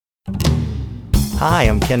Hi,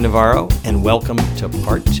 I'm Ken Navarro, and welcome to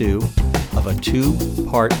part 2 of a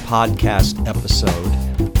 2-part podcast episode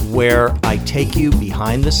where I take you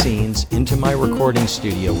behind the scenes into my recording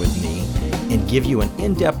studio with me and give you an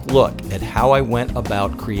in-depth look at how I went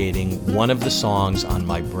about creating one of the songs on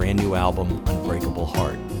my brand new album, Unbreakable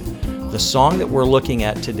Heart. The song that we're looking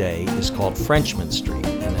at today is called Frenchmen Street,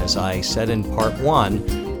 and as I said in part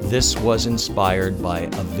 1, this was inspired by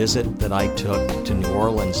a visit that I took to New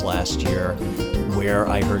Orleans last year where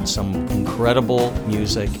I heard some incredible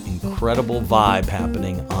music, incredible vibe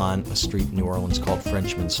happening on a street in New Orleans called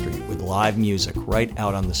Frenchmen Street with live music right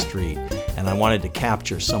out on the street. And I wanted to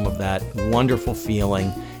capture some of that wonderful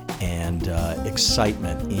feeling and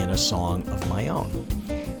excitement in a song of my own.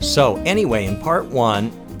 So anyway, in part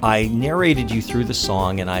 1, I narrated you through the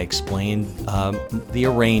song and I explained the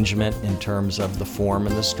arrangement in terms of the form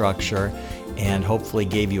and the structure and hopefully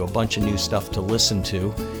gave you a bunch of new stuff to listen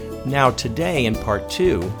to. Now today in part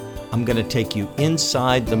 2, I'm going to take you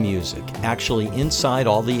inside the music, actually inside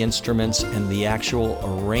all the instruments and the actual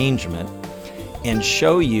arrangement, and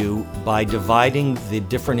show you by dividing the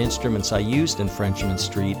different instruments I used in Frenchmen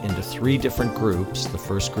Street into 3 different groups. The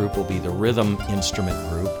first group will be the rhythm instrument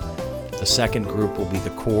group. The second group will be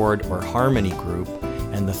the chord or harmony group,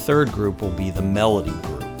 and the third group will be the melody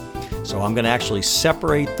group. So I'm going to actually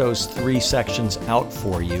separate those 3 sections out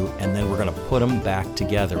for you, and then we're going to put them back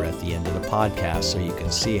together at the end of the podcast so you can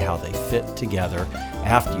see how they fit together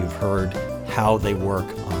after you've heard how they work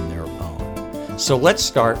on their own. So let's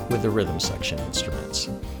start with the rhythm section instruments.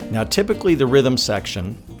 Now typically the rhythm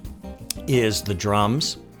section is the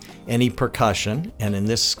drums, any percussion, and in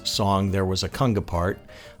this song there was a conga part.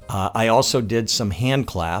 I also did some hand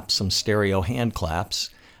claps, some stereo hand claps,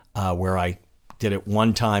 where I did it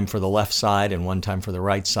one time for the left side and one time for the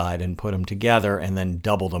right side and put them together and then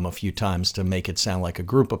doubled them a few times to make it sound like a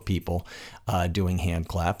group of people doing hand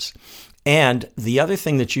claps. And the other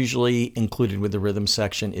thing that's usually included with the rhythm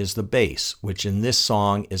section is the bass, which in this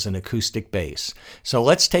song is an acoustic bass. So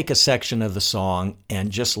let's take a section of the song and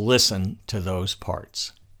just listen to those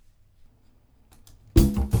parts.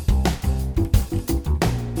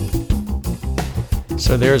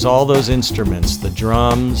 So there's all those instruments, the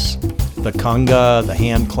drums, the conga, the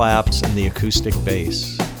hand claps, and the acoustic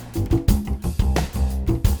bass.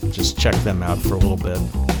 Just check them out for a little bit.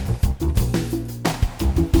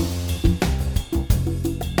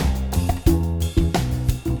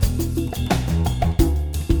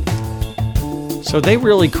 So they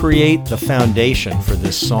really create the foundation for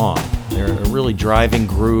this song. They're a really driving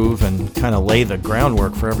groove and kind of lay the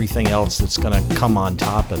groundwork for everything else that's going to come on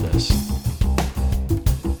top of this.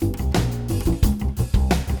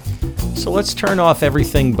 So let's turn off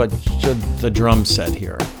everything but the drum set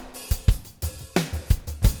here.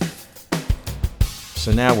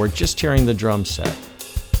 So now we're just hearing the drum set.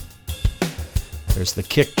 There's the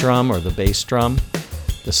kick drum or the bass drum,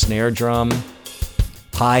 the snare drum,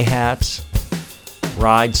 hi-hats,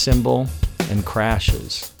 ride cymbal, and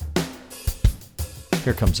crashes.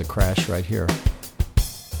 Here comes a crash right here.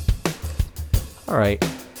 All right,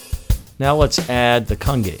 now let's add the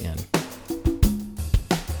conga in.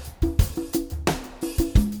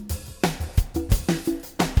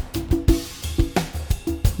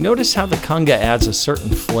 Notice how the conga adds a certain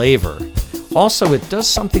flavor. Also, it does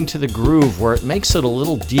something to the groove where it makes it a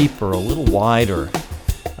little deeper, a little wider.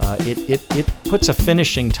 It puts a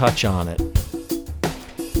finishing touch on it.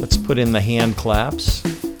 Let's put in the hand claps.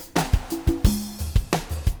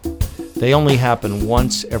 They only happen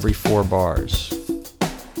once every 4 bars.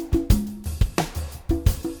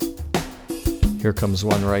 Here comes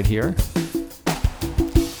one right here.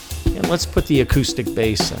 And let's put the acoustic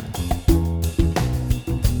bass in.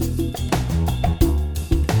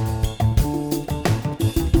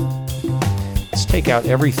 Take out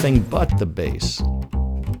everything but the bass.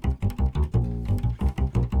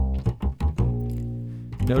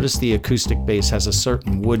 Notice the acoustic bass has a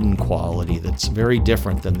certain wooden quality that's very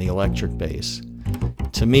different than the electric bass.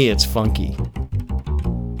 To me, it's funky.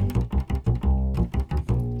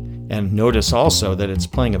 And notice also that it's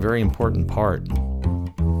playing a very important part.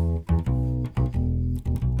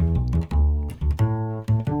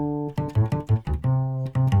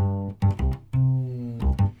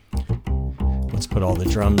 Put all the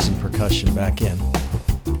drums and percussion back in.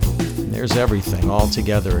 And there's everything all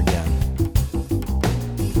together again.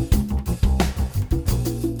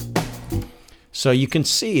 So you can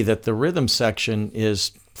see that the rhythm section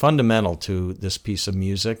is fundamental to this piece of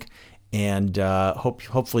music, and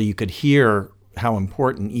hopefully you could hear how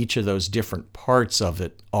important each of those different parts of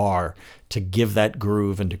it are to give that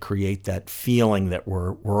groove and to create that feeling that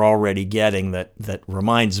we're already getting, that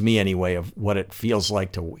reminds me anyway of what it feels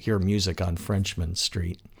like to hear music on Frenchmen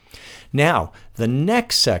Street. Now, the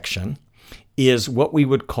next section is what we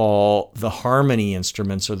would call the harmony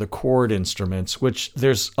instruments or the chord instruments, which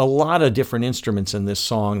there's a lot of different instruments in this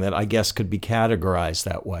song that I guess could be categorized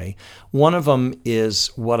that way. One of them is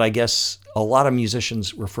what I guess a lot of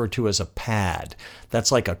musicians refer to as a pad.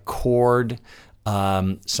 That's like a chord.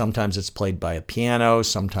 Sometimes it's played by a piano,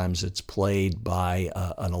 sometimes it's played by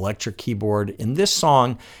an electric keyboard. In this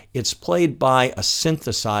song, it's played by a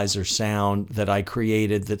synthesizer sound that I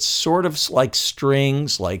created that's sort of like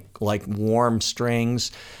strings, like warm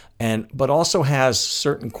strings, but also has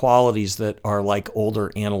certain qualities that are like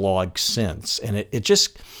older analog synths. And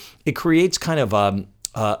it creates kind of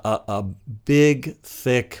a big,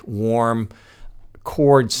 thick, warm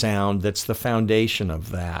chord sound that's the foundation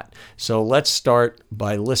of that. So let's start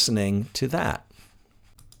by listening to that.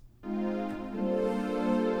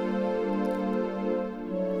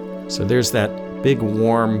 So there's that big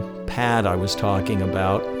warm pad I was talking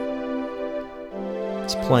about.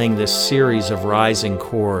 It's playing this series of rising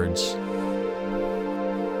chords.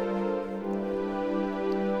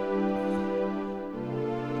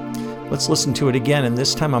 Let's listen to it again, and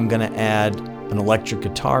this time I'm going to add an electric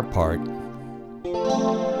guitar part.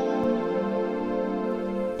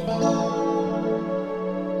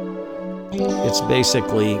 It's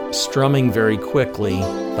basically strumming very quickly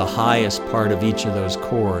the highest part of each of those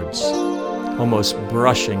chords, almost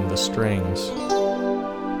brushing the strings.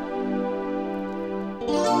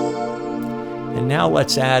 And now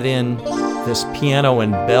let's add in this piano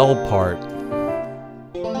and bell part.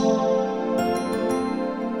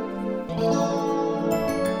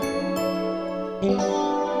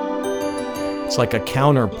 It's like a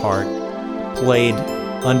counterpart played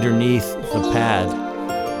underneath the pad.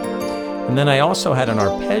 And then I also had an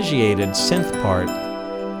arpeggiated synth part.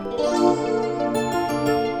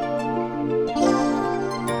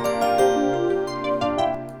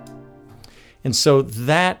 And so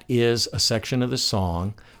that is a section of the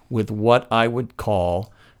song with what I would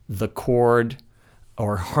call the chord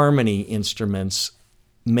or harmony instruments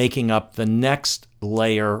making up the next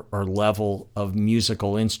layer or level of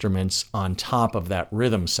musical instruments on top of that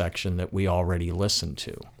rhythm section that we already listened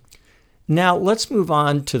to. Now let's move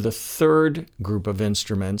on to the third group of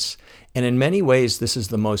instruments, and in many ways this is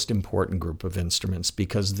the most important group of instruments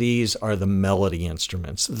because these are the melody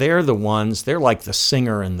instruments. They're like the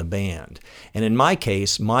singer in the band. And in my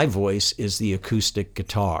case, my voice is the acoustic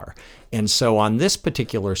guitar. And so on this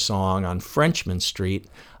particular song, on Frenchmen Street,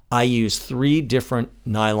 I use 3 different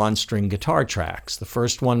nylon string guitar tracks. The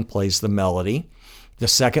first one plays the melody. The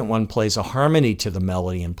second one plays a harmony to the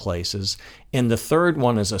melody in places. And the third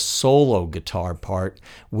one is a solo guitar part,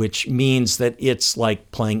 which means that it's like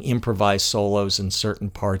playing improvised solos in certain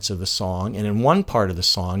parts of the song. And in one part of the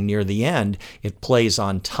song, near the end, it plays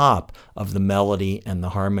on top of the melody and the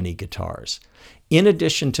harmony guitars. In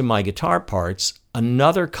addition to my guitar parts,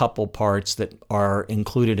 another couple parts that are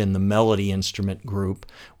included in the melody instrument group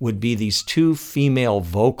would be these 2 female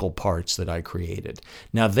vocal parts that I created.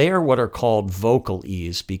 Now, they are what are called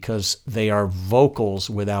vocalese because they are vocals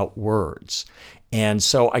without words. And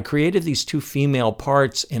so I created these 2 female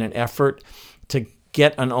parts in an effort to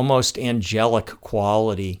get an almost angelic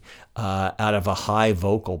quality out of a high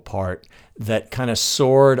vocal part that kind of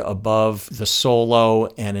soared above the solo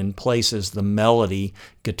and in places the melody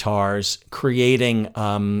guitars, creating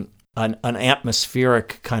an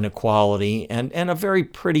atmospheric kind of quality and a very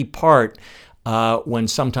pretty part when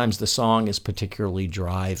sometimes the song is particularly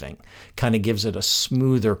driving. Kind of gives it a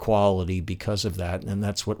smoother quality because of that, and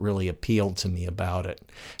that's what really appealed to me about it.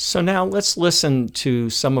 So now let's listen to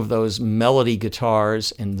some of those melody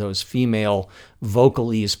guitars and those female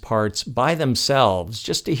vocalese parts by themselves,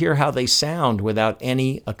 just to hear how they sound without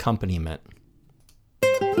any accompaniment.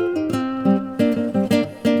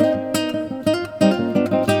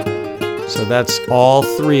 So that's all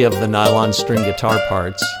 3 of the nylon string guitar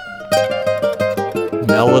parts.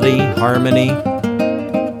 Melody, harmony,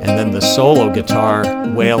 and then the solo guitar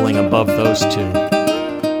wailing above those 2.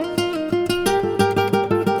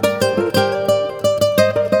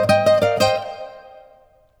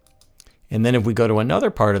 And then if we go to another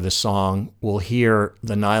part of the song, we'll hear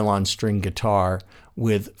the nylon string guitar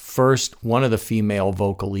with first one of the female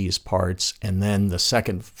vocalese parts, and then the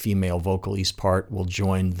second female vocalese part will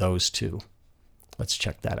join those 2. Let's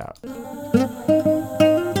check that out.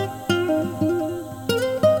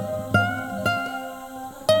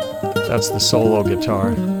 That's the solo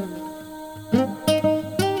guitar.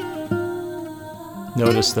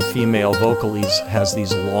 Notice the female vocal has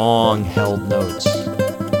these long held notes.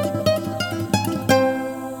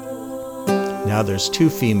 Now there's two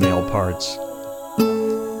female parts,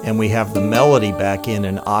 and we have the melody back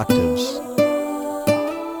in octaves.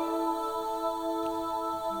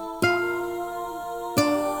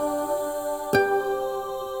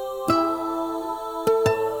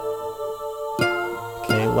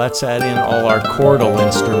 Okay, let's add in all our chordal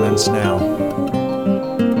instruments now.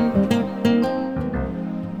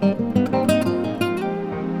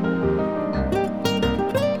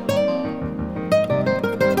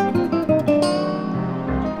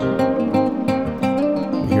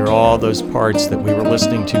 All those parts that we were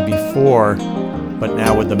listening to before, but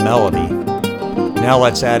now with the melody. Now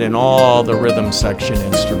let's add in all the rhythm section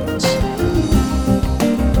instruments.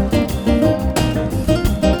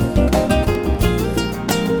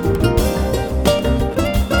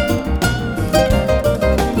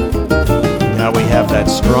 Now we have that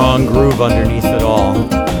strong groove underneath it all.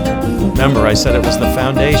 Remember, I said it was the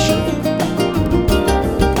foundation.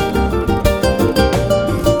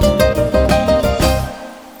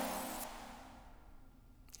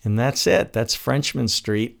 And that's it. That's Frenchmen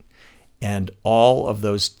Street, and all of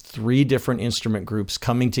those three different instrument groups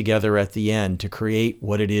coming together at the end to create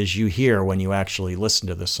what it is you hear when you actually listen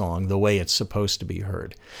to the song, the way it's supposed to be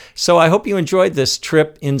heard. So I hope you enjoyed this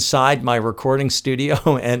trip inside my recording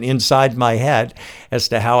studio and inside my head as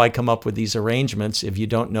to how I come up with these arrangements. If you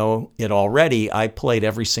don't know it already, I played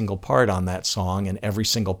every single part on that song and every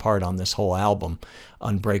single part on this whole album,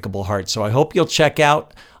 Unbreakable Heart. So I hope you'll check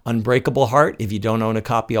out Unbreakable Heart. If you don't own a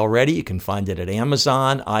copy already, you can find it at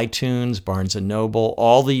Amazon, iTunes, Barnes & Noble,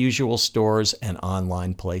 all the usual stores and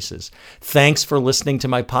online places. Thanks for listening to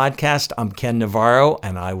my podcast. I'm Ken Navarro,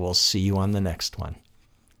 and I will see you on the next one.